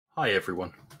Hi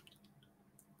everyone.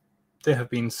 There have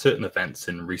been certain events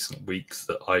in recent weeks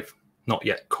that I've not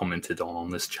yet commented on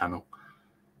this channel.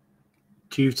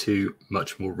 Due to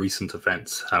much more recent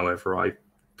events, however, I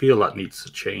feel that needs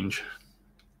to change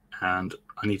and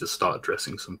I need to start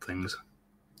addressing some things.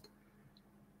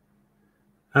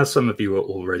 As some of you are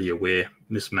already aware,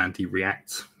 Miss Mandy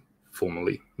Reacts,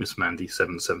 formerly Miss Mandy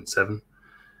 777,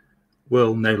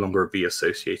 will no longer be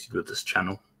associated with this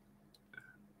channel.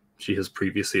 She has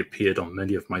previously appeared on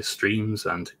many of my streams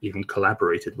and even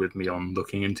collaborated with me on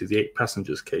looking into the 8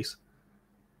 passengers case.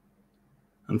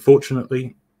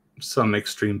 Unfortunately, some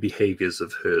extreme behaviours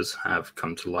of hers have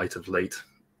come to light of late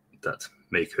that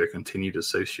make her continued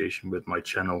association with my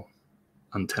channel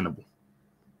untenable.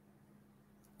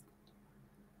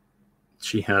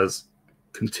 She has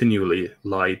continually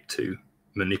lied to,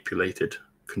 manipulated,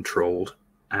 controlled,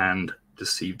 and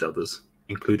deceived others,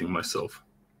 including myself.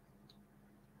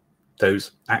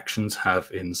 Those actions have,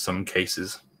 in some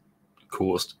cases,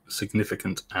 caused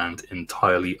significant and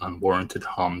entirely unwarranted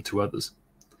harm to others,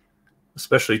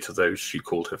 especially to those she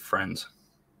called her friends.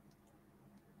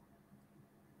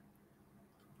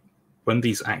 When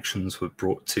these actions were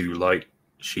brought to light,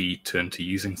 she turned to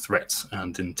using threats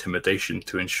and intimidation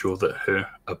to ensure that her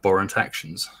abhorrent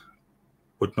actions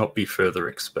would not be further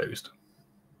exposed.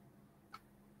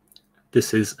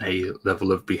 This is a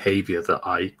level of behaviour that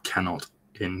I cannot,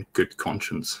 in good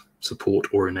conscience, support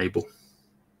or enable.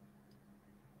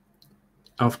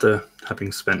 After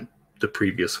having spent the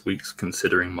previous weeks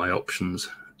considering my options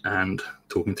and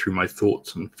talking through my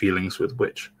thoughts and feelings with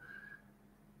which,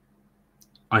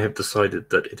 I have decided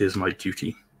that it is my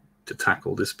duty to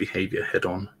tackle this behaviour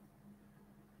head-on.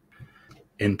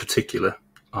 In particular,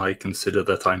 I consider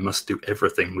that I must do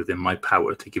everything within my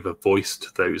power to give a voice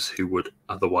to those who would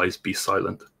otherwise be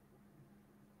silent.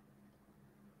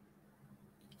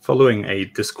 Following a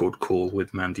Discord call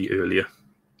with Mandy earlier,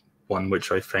 one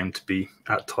which I found to be,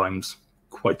 at times,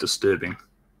 quite disturbing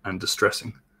and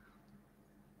distressing,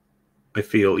 I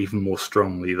feel even more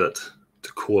strongly that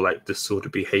to call out this sort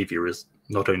of behaviour is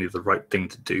not only the right thing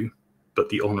to do, but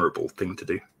the honourable thing to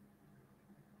do.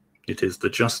 It is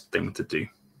the just thing to do.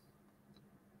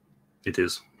 It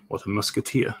is what a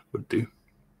musketeer would do.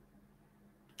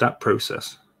 That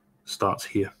process starts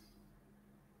here.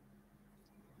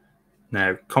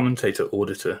 Now, Commentator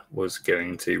Auditor was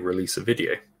going to release a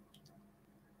video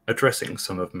addressing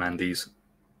some of Mandy's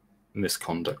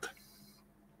misconduct.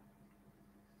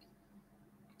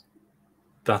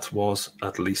 That was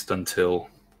at least until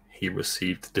he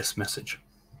received this message.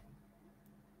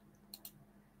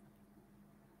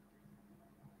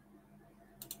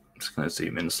 I'm just going to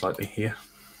zoom in slightly here.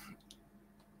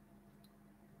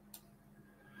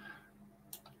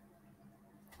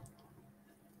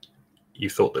 You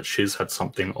thought that Shiz had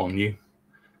something on you?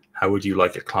 How would you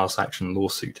like a class action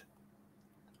lawsuit?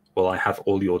 Well, I have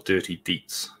all your dirty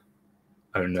deets.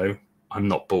 Oh no, I'm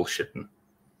not bullshitting.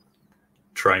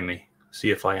 Try me, see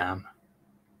if I am.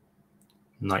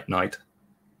 Night night.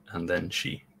 And then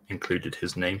she included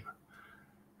his name,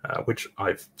 which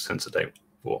I've censored out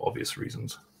for obvious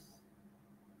reasons.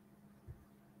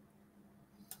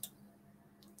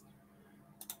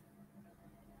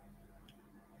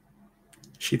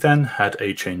 She then had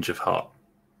a change of heart.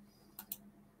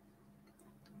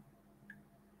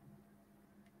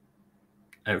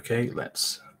 Okay,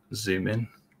 let's zoom in.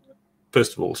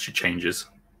 First of all, she changes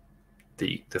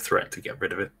the threat to get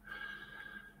rid of it.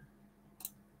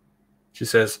 She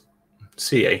says,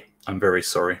 CA, I'm very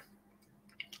sorry.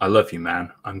 I love you,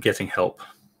 man. I'm getting help.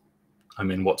 I'm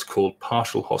in what's called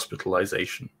partial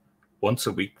hospitalization, once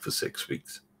a week for 6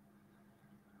 weeks.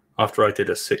 After I did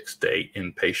a 6-day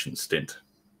inpatient stint.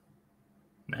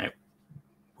 Now,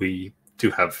 we do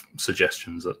have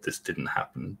suggestions that this didn't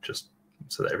happen, just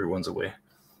so that everyone's aware.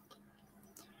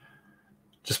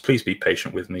 Just please be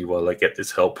patient with me while I get this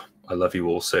help. I love you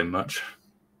all so much.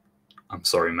 I'm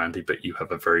sorry, Mandy, but you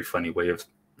have a very funny way of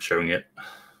showing it.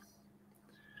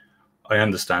 I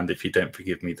understand if you don't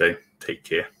forgive me, though. Take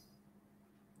care.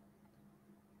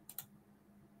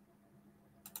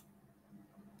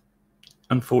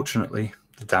 Unfortunately,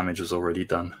 the damage was already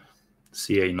done.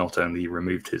 CA not only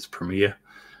removed his premiere,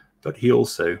 but he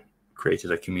also created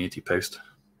a community post.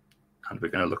 And we're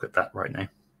going to look at that right now.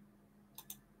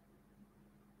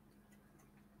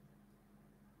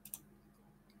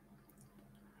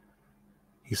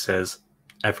 He says,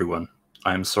 everyone,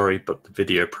 I am sorry, but the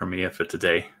video premiere for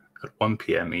today at 1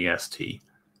 PM EST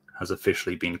has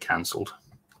officially been cancelled.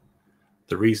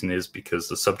 The reason is because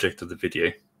the subject of the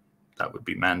video, that would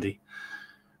be Mandy,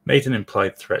 made an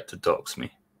implied threat to dox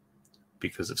me.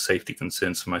 Because of safety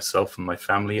concerns for myself and my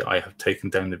family, I have taken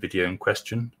down the video in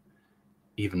question,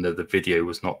 even though the video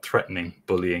was not threatening,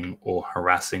 bullying, or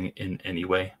harassing in any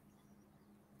way.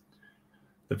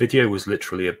 The video was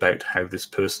literally about how this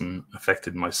person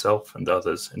affected myself and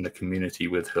others in the community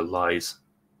with her lies,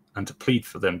 and to plead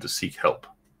for them to seek help.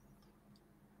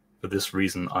 For this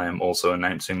reason, I am also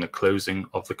announcing the closing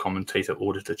of the Commentator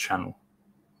Auditor channel.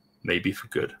 Maybe for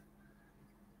good.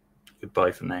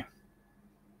 Goodbye for now.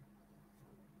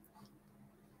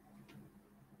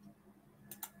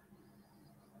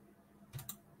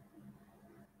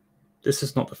 This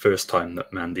is not the first time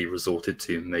that Mandy resorted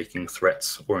to making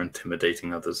threats or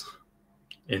intimidating others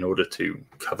in order to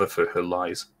cover for her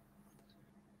lies.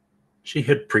 She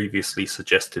had previously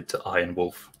suggested to Iron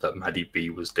Wolf that Maddie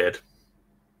B was dead.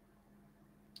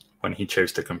 When he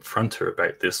chose to confront her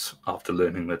about this after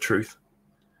learning the truth,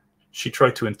 she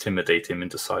tried to intimidate him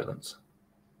into silence.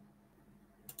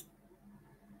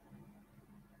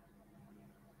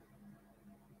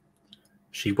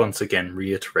 She once again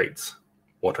reiterates,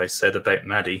 what I said about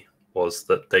Maddie was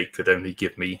that they could only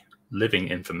give me living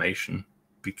information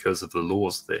because of the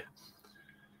laws there.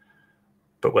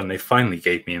 But when they finally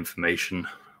gave me information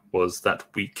was that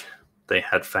week they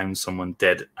had found someone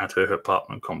dead at her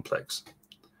apartment complex.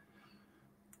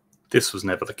 This was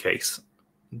never the case.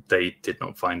 They did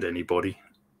not find anybody.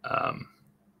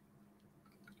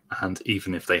 And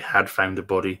even if they had found a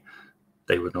body,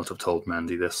 they would not have told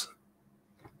Mandy this.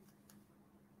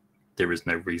 There is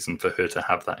no reason for her to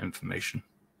have that information.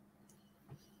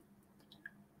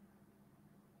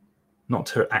 Not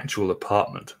her actual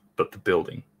apartment, but the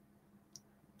building.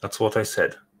 That's what I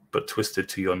said, but twisted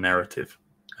to your narrative.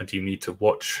 And you need to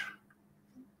watch,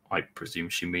 I presume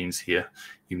she means here,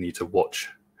 you need to watch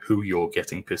who you're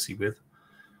getting pissy with.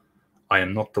 I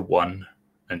am not the one,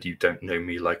 and you don't know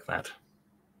me like that.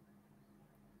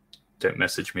 Don't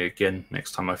message me again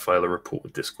next time I file a report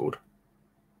with Discord.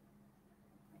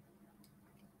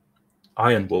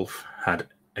 Iron Wolf had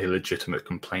a legitimate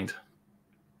complaint.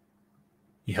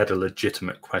 He had a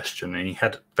legitimate question, and he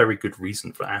had very good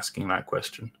reason for asking that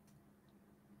question.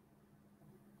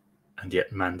 And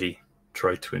yet Mandy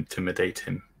tried to intimidate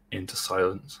him into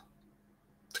silence,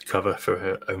 to cover for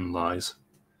her own lies.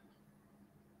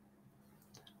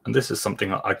 And this is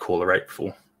something I call her out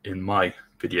for in my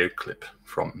video clip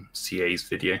from CA's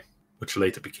video, which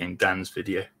later became Dan's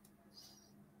video.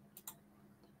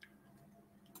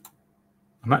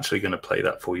 I'm actually going to play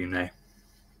that for you now.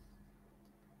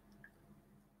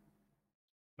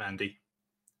 Mandy,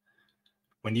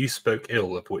 when you spoke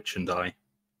ill of Witch and I,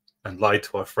 and lied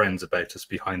to our friends about us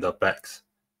behind our backs,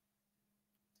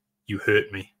 you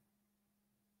hurt me.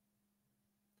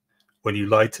 When you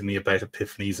lied to me about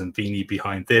Epiphanies and Vini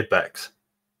behind their backs,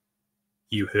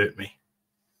 you hurt me.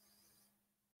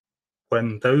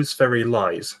 When those very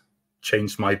lies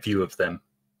changed my view of them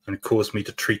and caused me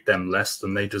to treat them less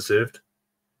than they deserved,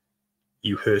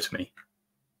 you hurt me.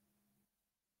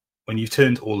 When you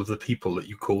turned all of the people that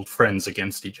you called friends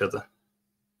against each other,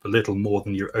 for little more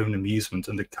than your own amusement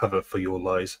and a cover for your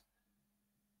lies,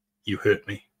 you hurt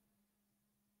me.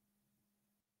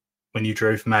 When you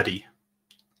drove Maddie,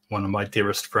 one of my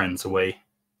dearest friends, away,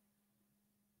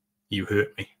 you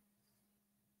hurt me.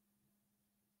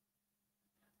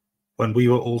 When we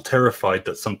were all terrified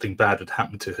that something bad had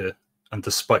happened to her, and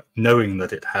despite knowing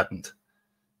that it hadn't,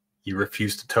 you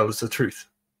refused to tell us the truth,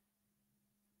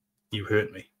 you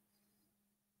hurt me.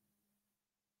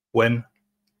 When,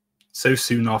 so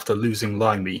soon after losing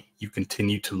Limey, you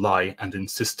continued to lie and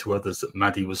insist to others that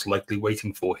Maddie was likely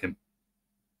waiting for him,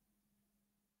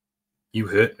 you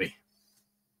hurt me.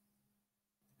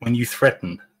 When you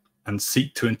threaten and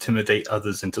seek to intimidate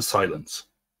others into silence,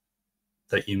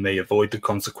 that you may avoid the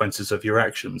consequences of your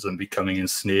actions and becoming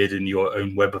ensnared in your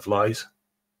own web of lies,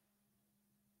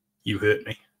 you hurt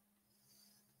me.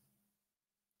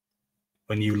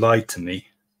 When you lied to me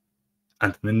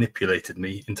and manipulated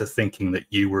me into thinking that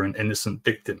you were an innocent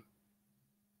victim,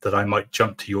 that I might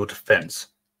jump to your defense,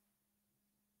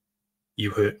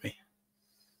 you hurt me.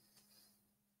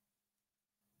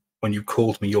 When you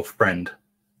called me your friend,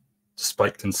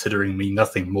 despite considering me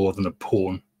nothing more than a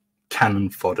pawn, cannon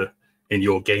fodder in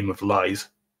your game of lies,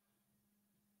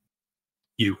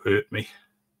 you hurt me.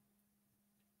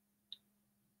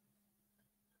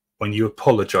 When you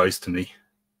apologized to me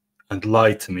and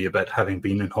lied to me about having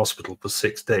been in hospital for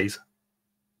 6 days,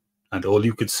 and all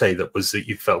you could say that was that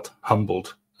you felt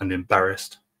humbled and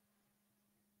embarrassed,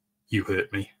 you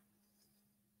hurt me.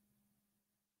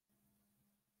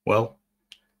 Well,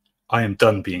 I am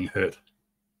done being hurt.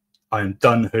 I am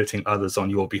done hurting others on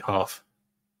your behalf.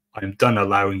 I am done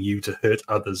allowing you to hurt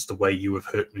others the way you have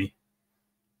hurt me.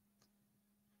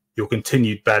 Your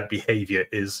continued bad behaviour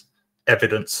is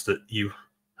evidence that you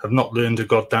have not learned a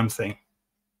goddamn thing.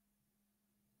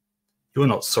 You are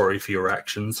not sorry for your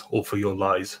actions or for your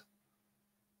lies.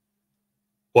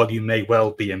 While you may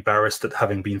well be embarrassed at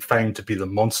having been found to be the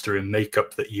monster in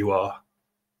makeup that you are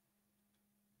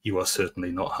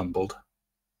certainly not humbled.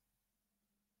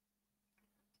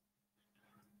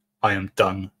 I am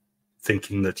done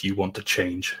thinking that you want to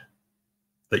change,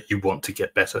 that you want to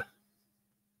get better.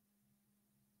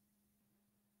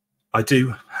 I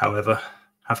do, however,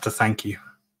 have to thank you.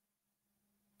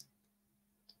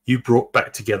 You brought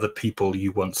back together people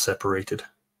you once separated.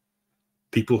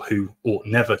 People who ought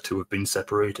never to have been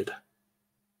separated.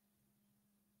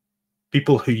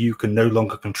 People who you can no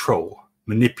longer control,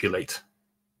 manipulate,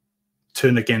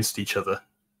 turn against each other,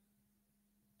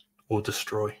 or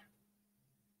destroy.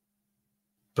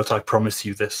 But I promise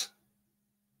you this,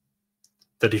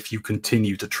 that if you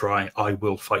continue to try, I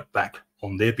will fight back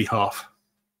on their behalf.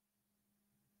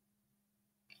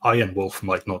 Iron Wolf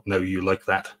might not know you like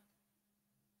that,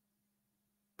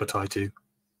 but I do.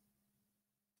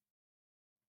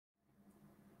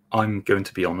 I'm going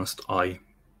to be honest, I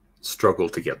struggle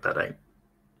to get that out.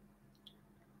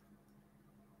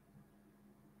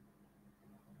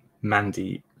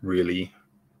 Mandy really,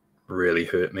 really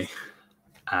hurt me,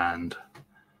 and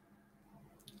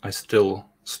I still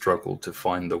struggle to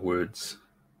find the words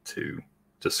to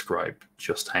describe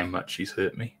just how much she's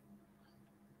hurt me.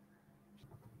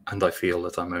 And I feel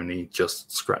that I'm only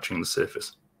just scratching the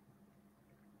surface.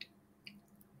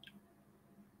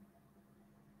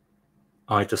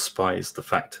 I despise the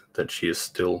fact that she is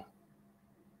still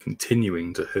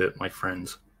continuing to hurt my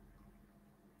friends.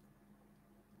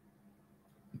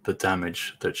 The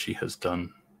damage that she has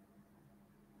done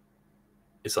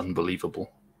is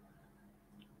unbelievable.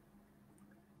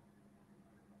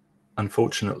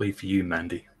 Unfortunately for you,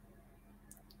 Mandy,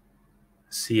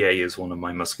 CA is one of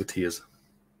my musketeers.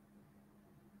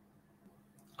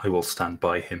 I will stand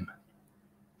by him,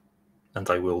 and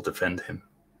I will defend him,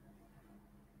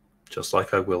 just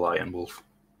like I will Iron Wolf,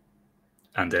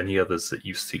 and any others that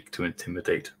you seek to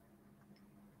intimidate.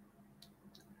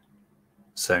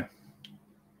 So,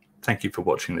 thank you for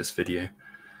watching this video.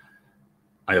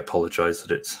 I apologise that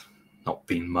it's not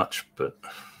been much, but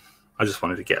I just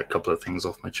wanted to get a couple of things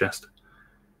off my chest,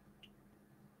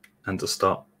 and to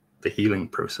start the healing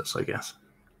process, I guess.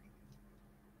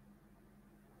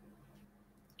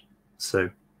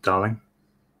 So, darling,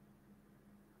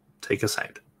 take us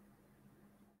out.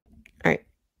 All right.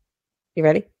 You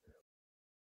ready?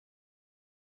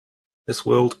 This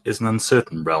world is an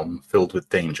uncertain realm filled with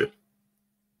danger.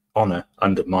 Honor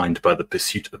undermined by the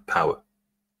pursuit of power.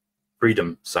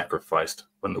 Freedom sacrificed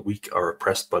when the weak are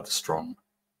oppressed by the strong.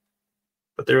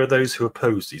 But there are those who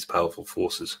oppose these powerful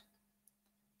forces,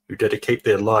 who dedicate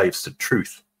their lives to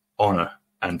truth, honor,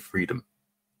 and freedom.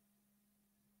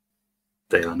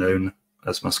 They are known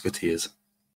as musketeers.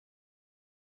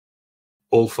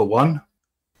 All for one,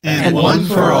 and one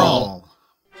for all.